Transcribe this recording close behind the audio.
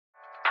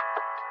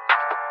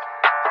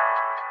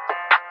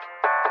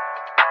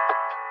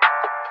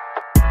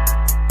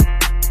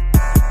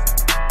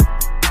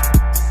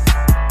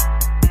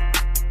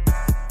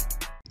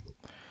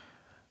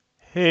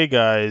Hey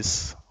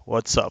guys,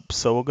 what's up?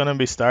 So we're gonna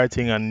be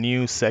starting a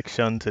new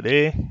section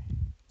today,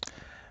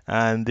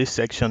 and this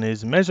section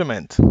is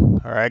measurement.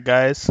 All right,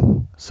 guys.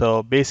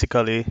 So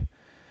basically,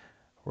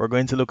 we're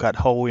going to look at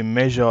how we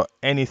measure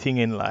anything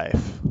in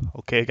life.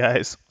 Okay,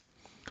 guys.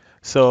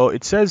 So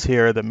it says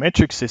here the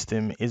metric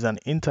system is an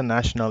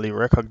internationally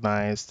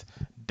recognized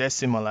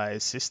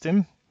decimalized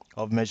system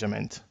of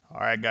measurement.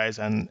 All right, guys,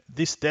 and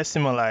this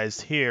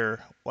decimalized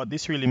here, what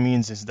this really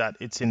means is that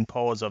it's in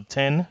powers of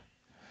 10.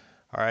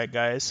 All right,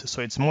 guys,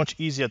 so it's much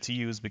easier to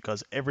use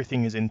because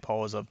everything is in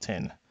powers of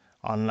 10,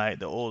 unlike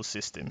the old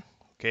system,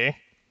 okay?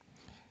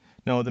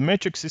 Now, the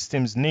metric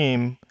system's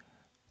name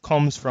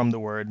comes from the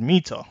word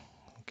meter,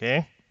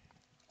 okay?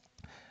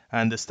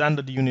 And the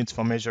standard units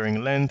for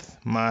measuring length,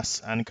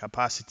 mass, and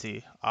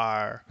capacity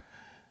are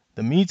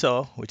the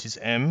meter, which is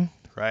m,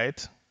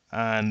 right?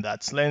 And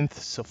that's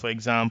length. So, for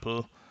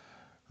example,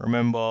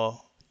 remember,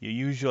 you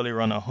usually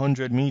run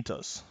 100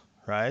 meters,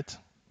 right?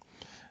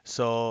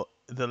 So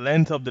the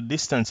length of the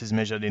distance is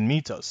measured in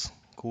meters.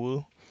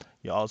 Cool.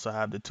 You also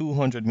have the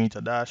 200-meter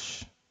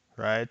dash,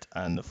 right?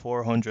 And the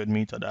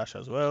 400-meter dash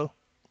as well.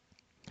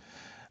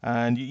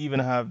 And you even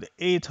have the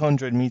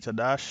 800-meter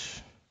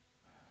dash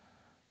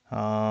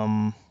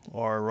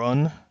or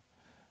run.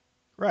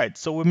 Right.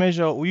 So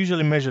we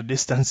usually measure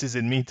distances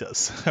in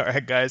meters. All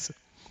right, guys.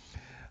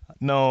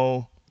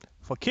 Now,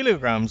 for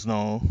kilograms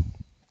now,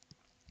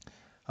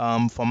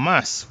 for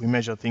mass, we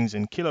measure things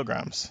in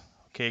kilograms.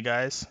 Okay,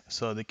 guys.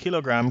 So the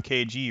kilogram,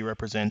 kg,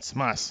 represents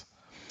mass.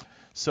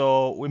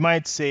 So we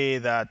might say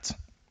that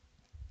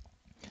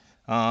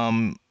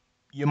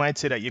you might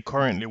say that you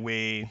currently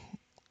weigh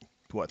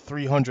what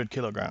 300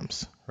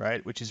 kilograms,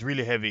 right? Which is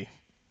really heavy.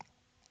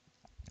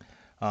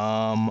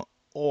 Um,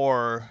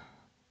 or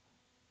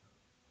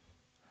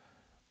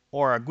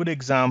or a good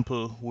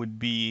example would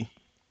be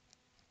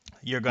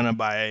you're gonna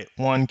buy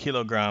 1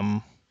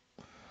 kilogram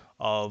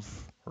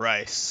of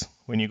rice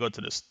when you go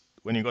to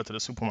the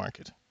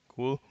supermarket.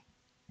 Cool.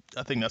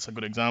 I think that's a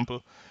good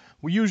example.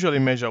 We usually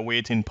measure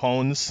weight in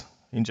pounds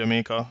in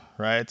Jamaica,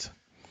 right?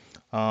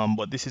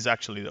 But this is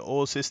actually the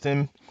old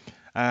system.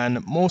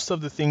 And most of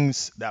the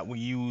things that we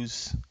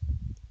use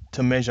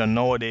to measure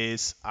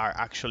nowadays are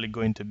actually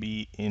going to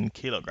be in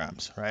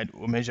kilograms, right?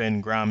 We measure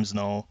in grams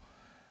now.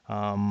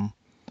 Um,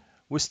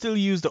 we still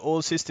use the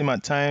old system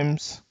at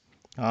times,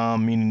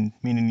 meaning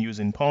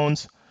using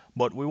pounds,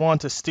 but we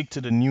want to stick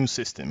to the new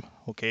system,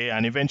 okay?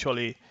 And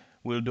eventually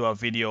we'll do a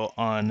video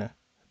on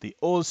the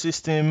old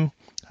system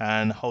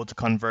and how to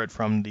convert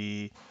from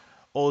the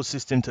old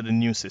system to the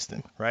new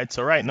system, right?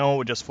 So right now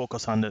we're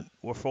focused on the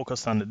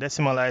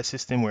decimalized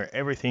system where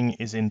everything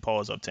is in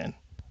powers of 10.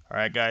 All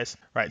right, guys.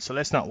 Right. So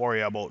let's not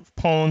worry about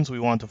pounds. We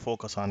want to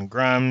focus on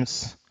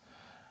grams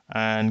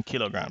and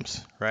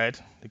kilograms,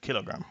 right? The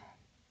kilogram.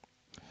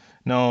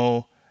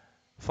 Now,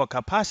 for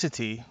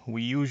capacity,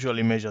 we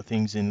usually measure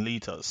things in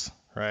liters,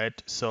 right?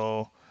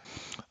 So,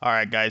 all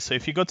right, guys. So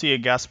if you go to your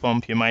gas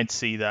pump, you might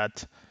see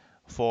that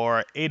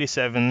for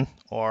 87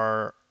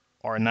 or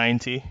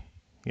 90,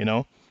 you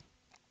know,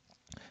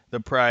 the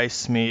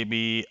price may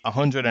be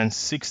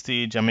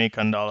 160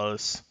 Jamaican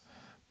dollars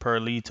per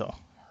liter,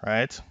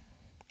 right?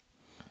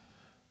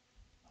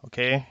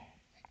 Okay.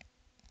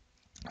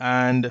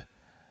 And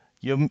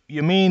you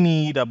may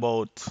need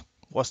about,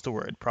 what's the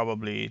word?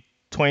 Probably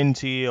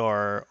 20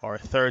 or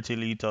 30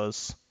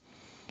 liters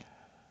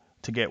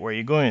to get where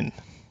you're going.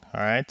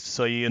 All right.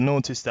 So you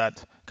notice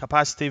that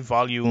capacity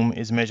volume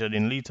is measured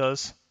in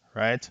liters,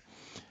 right?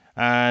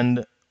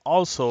 And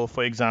also,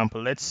 for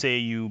example, let's say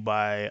you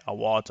buy a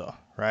water,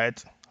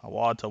 right? A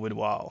water with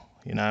wow,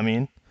 you know what I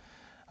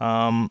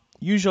mean?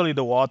 Usually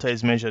the water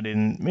is measured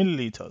in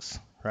milliliters,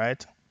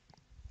 right?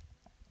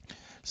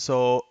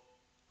 So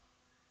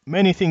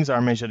many things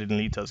are measured in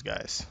liters,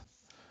 guys.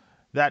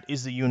 That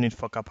is the unit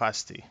for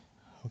capacity.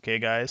 Okay,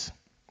 guys.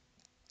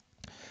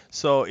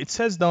 So it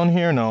says down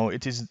here now,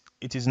 it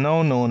is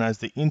now known as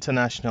the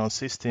International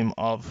System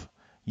of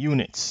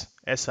Units,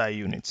 SI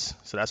units.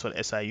 So that's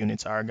what SI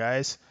units are,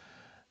 guys.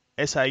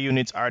 SI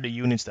units are the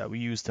units that we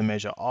use to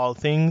measure all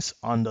things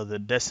under the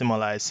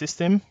decimalized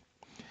system,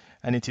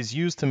 and it is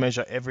used to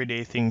measure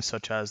everyday things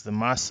such as the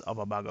mass of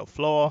a bag of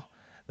flour,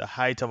 the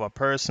height of a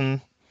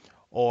person,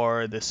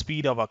 or the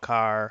speed of a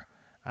car,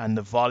 and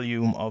the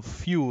volume of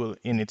fuel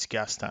in its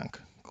gas tank.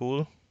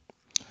 Cool.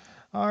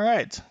 All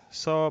right,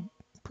 so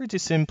pretty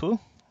simple,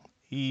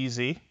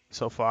 easy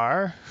so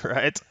far,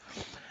 right?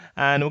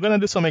 And we're gonna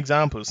do some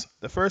examples.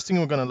 The first thing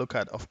we're gonna look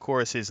at, of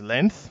course, is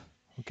length,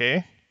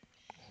 okay?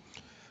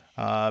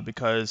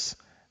 Because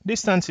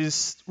distance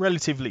is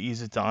relatively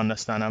easy to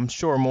understand. I'm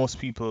sure most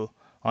people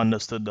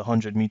understood the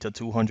 100 meter,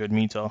 200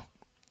 meter,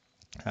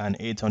 and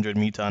 800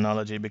 meter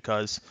analogy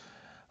because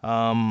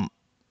um,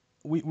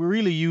 we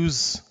really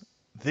use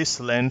this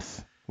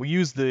length. We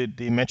use the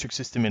metric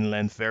system in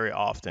length very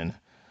often.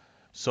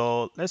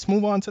 So let's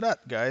move on to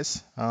that,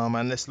 guys,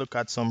 and let's look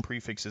at some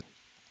prefixes.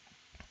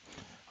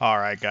 All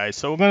right, guys,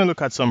 so we're going to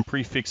look at some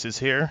prefixes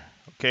here,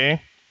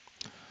 okay,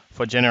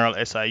 for general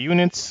SI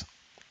units.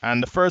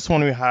 And the first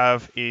one we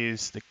have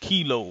is the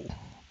kilo,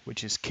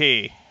 which is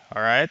K.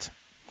 All right.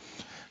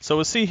 So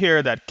we see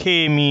here that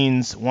K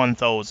means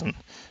 1,000.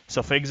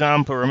 So for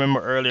example,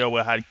 remember earlier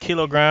we had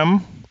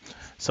kilogram.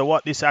 So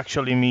what this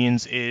actually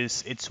means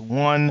is it's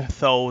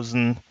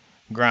 1,000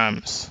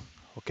 grams.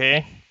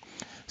 Okay.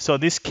 So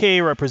this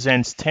K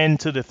represents 10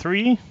 to the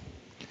 3,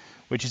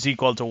 which is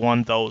equal to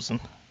 1,000.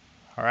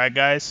 All right,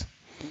 guys.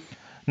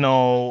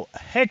 Now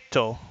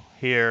hecto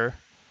here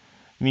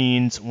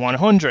means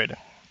 100.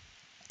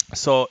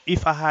 So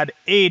if I had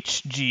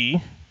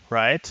Hg,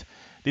 right,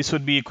 this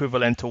would be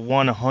equivalent to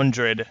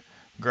 100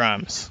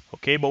 grams.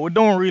 Okay, but we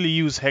don't really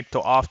use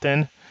hecto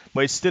often,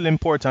 but it's still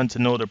important to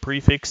know the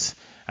prefix,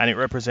 and it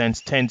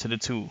represents 10 to the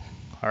 2.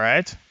 All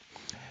right.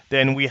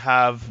 Then we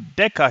have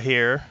deca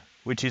here,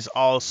 which is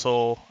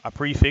also a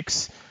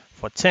prefix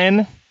for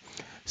 10.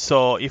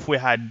 So if we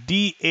had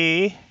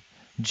DAG,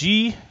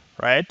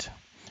 right,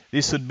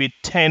 this would be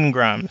 10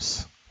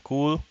 grams.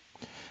 Cool.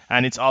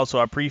 And it's also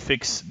a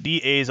prefix.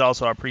 DA is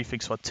also a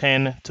prefix for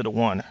 10 to the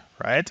 1,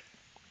 right?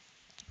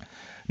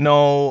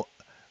 Now,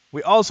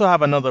 we also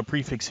have another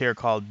prefix here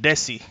called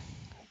deci.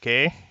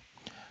 Okay.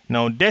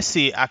 Now,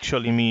 deci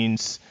actually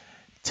means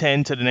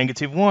 10 to the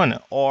negative 1,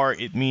 or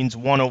it means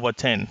 1 over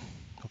 10.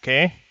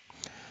 Okay.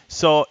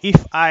 So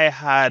if I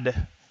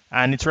had,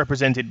 and it's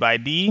represented by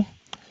D,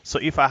 so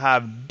if I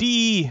have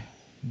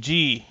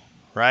DG,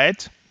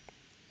 right,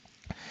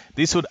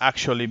 this would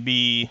actually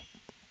be,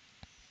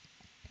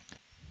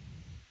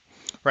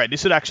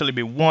 this would actually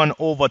be 1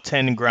 over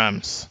 10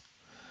 grams.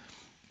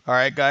 All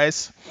right,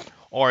 guys,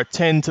 or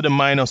 10 to the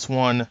minus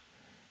 1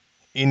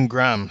 in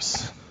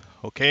grams,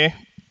 okay,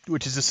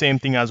 which is the same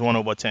thing as 1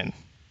 over 10.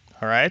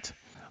 All right.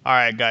 All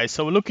right, guys,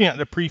 so we're looking at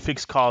the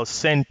prefix called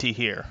centi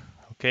here,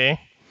 okay,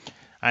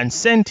 and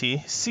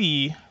centi,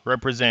 C,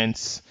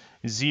 represents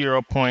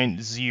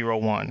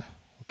 0.01,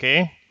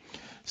 okay.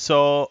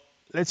 So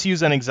let's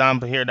use an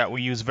example here that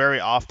we use very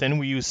often.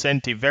 We use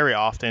centi very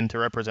often to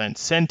represent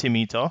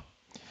centimeter.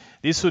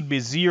 This would be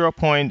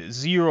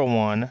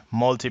 0.01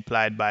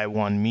 multiplied by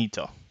 1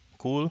 meter.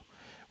 Cool.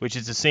 Which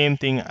is the same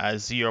thing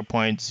as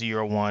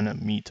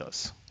 0.01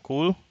 meters.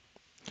 Cool.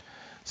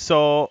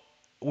 So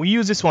we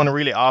use this one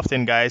really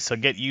often, guys. So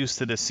get used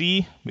to the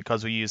C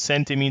because we use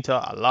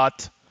centimeter a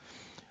lot.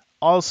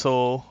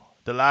 Also,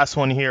 the last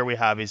one here we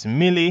have is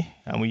milli,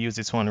 and we use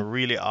this one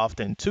really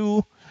often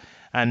too.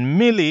 And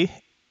milli,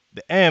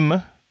 the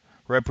M,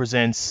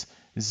 represents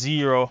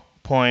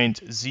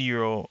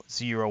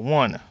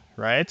 0.001,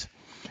 right?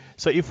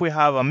 So if we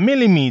have a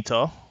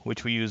millimeter,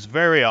 which we use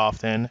very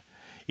often,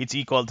 it's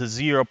equal to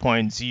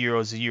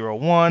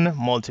 0.001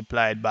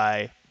 multiplied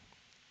by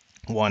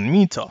 1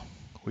 meter,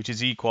 which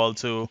is equal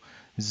to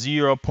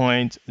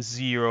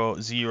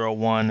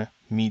 0.001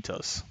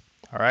 meters.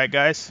 All right,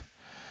 guys?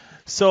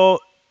 So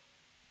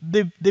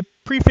the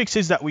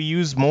prefixes that we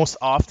use most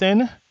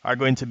often are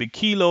going to be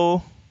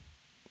kilo,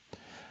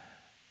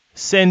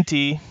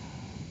 centi,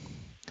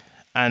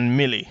 and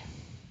milli.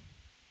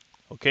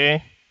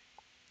 Okay?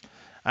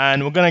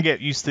 And we're going to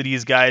get used to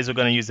these guys. We're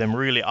going to use them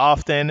really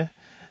often.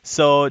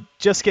 So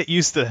just get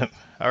used to them.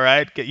 All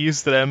right? Get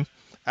used to them.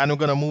 And we're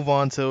going to move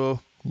on to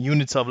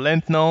units of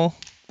length now.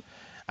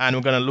 And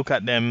we're going to look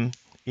at them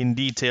in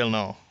detail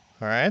now.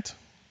 All right?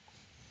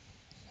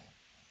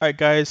 All right,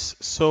 guys.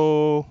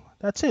 So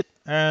that's it.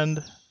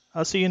 And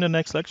I'll see you in the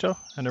next lecture.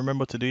 And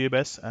remember to do your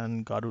best,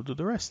 and God will do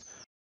the rest.